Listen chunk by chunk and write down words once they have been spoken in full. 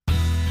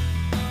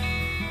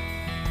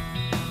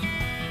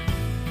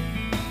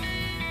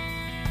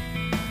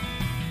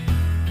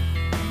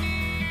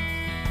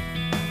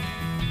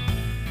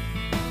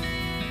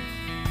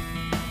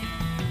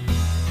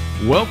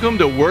Welcome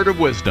to Word of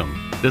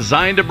Wisdom,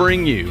 designed to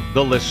bring you,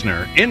 the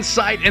listener,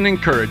 insight and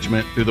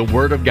encouragement through the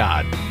Word of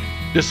God.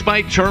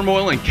 Despite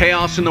turmoil and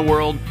chaos in the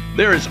world,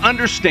 there is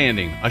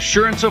understanding,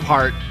 assurance of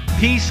heart,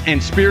 peace,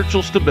 and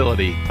spiritual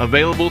stability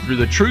available through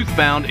the truth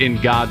found in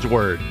God's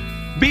Word.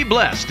 Be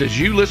blessed as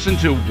you listen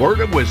to Word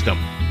of Wisdom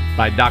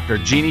by Dr.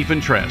 Jeannie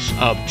Fentress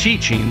of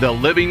Teaching the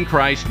Living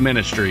Christ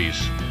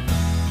Ministries.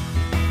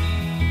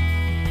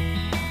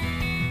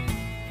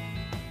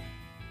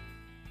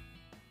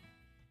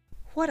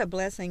 What a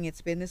blessing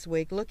it's been this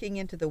week, looking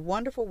into the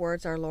wonderful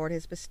words our Lord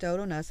has bestowed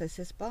on us as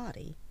His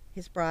body,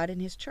 His bride, and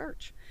His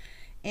church.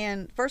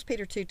 In 1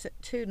 Peter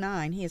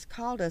 2:9, He has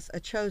called us a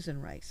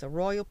chosen race, a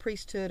royal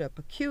priesthood, a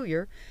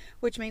peculiar,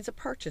 which means a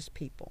purchased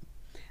people.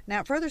 Now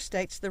it further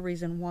states the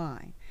reason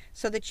why,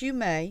 so that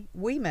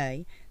we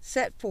may,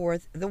 set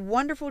forth the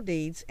wonderful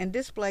deeds and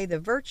display the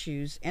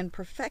virtues and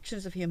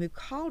perfections of Him who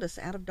called us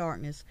out of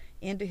darkness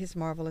into His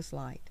marvelous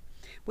light.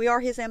 We are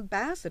His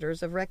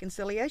ambassadors of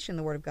reconciliation,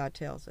 the Word of God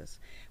tells us.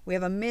 We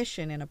have a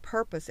mission and a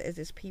purpose as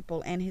His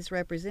people and His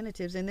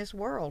representatives in this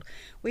world.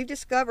 We've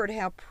discovered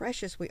how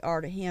precious we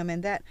are to Him,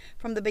 and that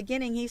from the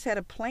beginning He's had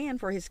a plan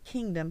for His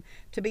kingdom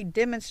to be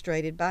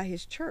demonstrated by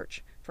His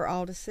church for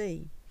all to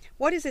see.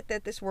 What is it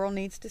that this world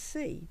needs to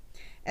see?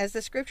 As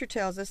the Scripture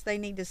tells us, they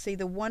need to see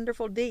the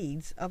wonderful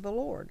deeds of the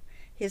Lord.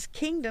 His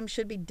kingdom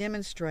should be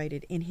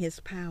demonstrated in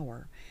His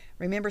power.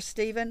 Remember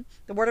Stephen?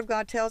 The Word of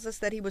God tells us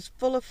that he was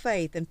full of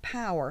faith and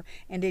power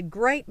and did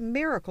great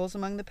miracles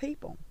among the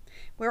people.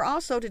 We're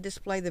also to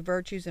display the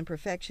virtues and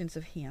perfections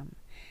of Him.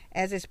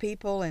 As His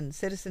people and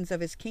citizens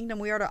of His kingdom,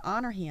 we are to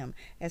honor Him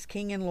as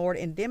King and Lord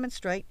and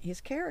demonstrate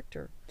His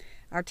character.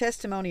 Our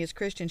testimony as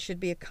Christians should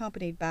be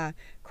accompanied by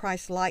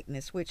Christ's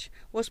likeness, which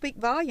will speak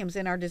volumes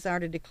in our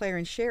desire to declare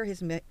and share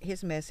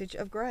His message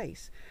of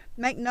grace.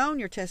 Make known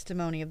your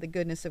testimony of the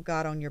goodness of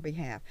God on your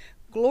behalf.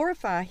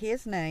 Glorify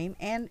His name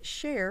and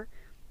share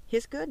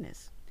His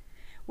goodness.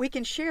 We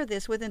can share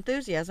this with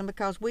enthusiasm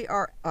because we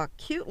are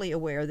acutely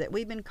aware that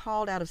we've been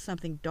called out of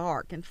something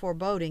dark and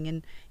foreboding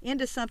and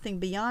into something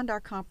beyond our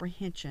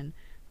comprehension,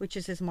 which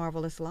is His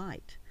marvelous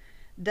light.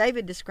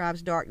 David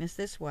describes darkness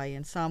this way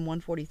in Psalm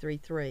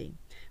 143:3.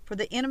 For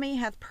the enemy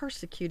hath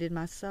persecuted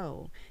my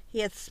soul. He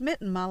hath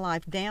smitten my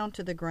life down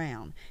to the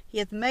ground. He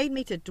hath made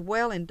me to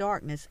dwell in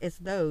darkness as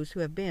those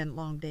who have been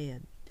long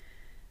dead.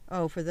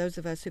 Oh, for those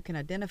of us who can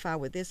identify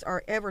with this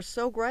are ever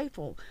so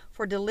grateful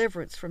for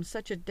deliverance from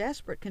such a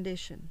desperate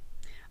condition.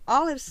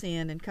 All have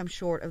sinned and come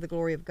short of the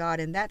glory of God,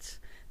 and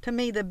that's, to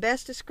me, the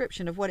best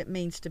description of what it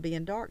means to be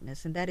in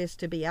darkness, and that is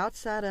to be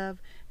outside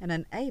of and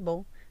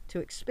unable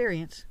to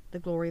experience the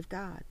glory of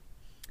God.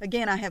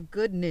 Again, I have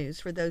good news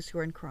for those who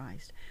are in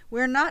Christ.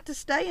 We're not to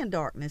stay in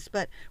darkness,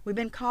 but we've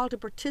been called to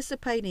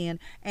participate in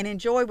and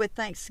enjoy with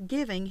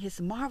thanksgiving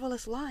His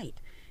marvelous light,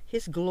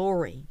 His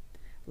glory.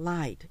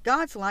 Light.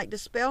 God's light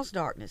dispels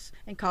darkness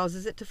and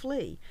causes it to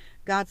flee.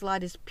 God's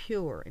light is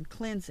pure and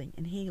cleansing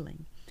and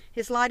healing.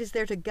 His light is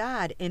there to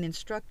guide and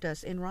instruct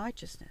us in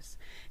righteousness.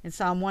 In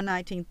Psalm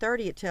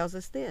 119:30 it tells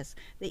us this: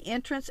 the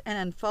entrance and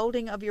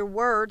unfolding of your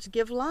words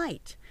give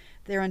light.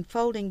 Their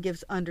unfolding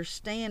gives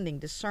understanding,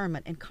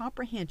 discernment, and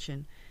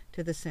comprehension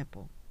to the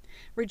simple.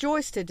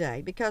 Rejoice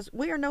today, because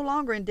we are no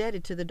longer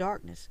indebted to the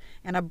darkness,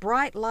 and a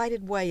bright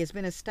lighted way has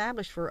been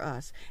established for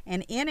us,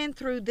 and in and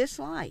through this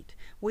light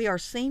we are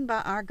seen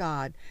by our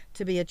God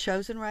to be a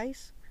chosen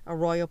race, a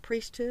royal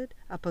priesthood,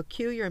 a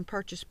peculiar and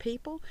purchased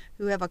people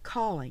who have a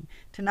calling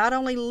to not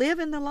only live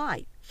in the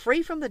light,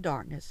 free from the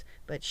darkness,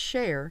 but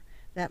share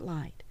that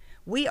light.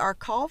 We are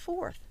called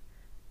forth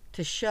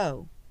to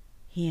show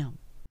Him.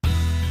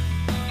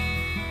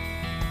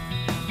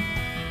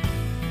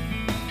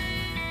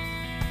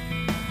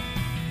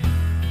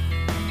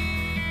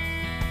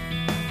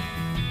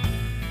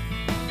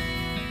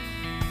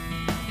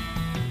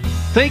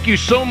 Thank you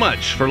so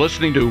much for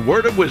listening to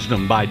Word of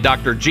Wisdom by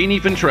Dr. Jeannie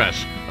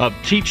Fentress of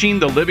Teaching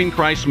the Living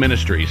Christ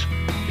Ministries.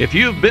 If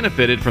you have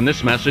benefited from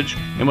this message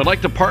and would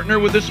like to partner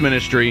with this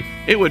ministry,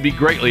 it would be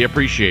greatly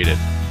appreciated.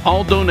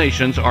 All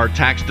donations are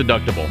tax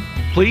deductible.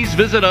 Please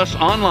visit us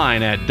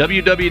online at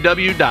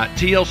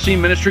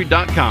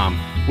www.tlcministry.com,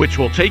 which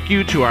will take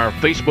you to our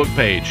Facebook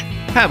page.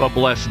 Have a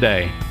blessed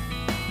day.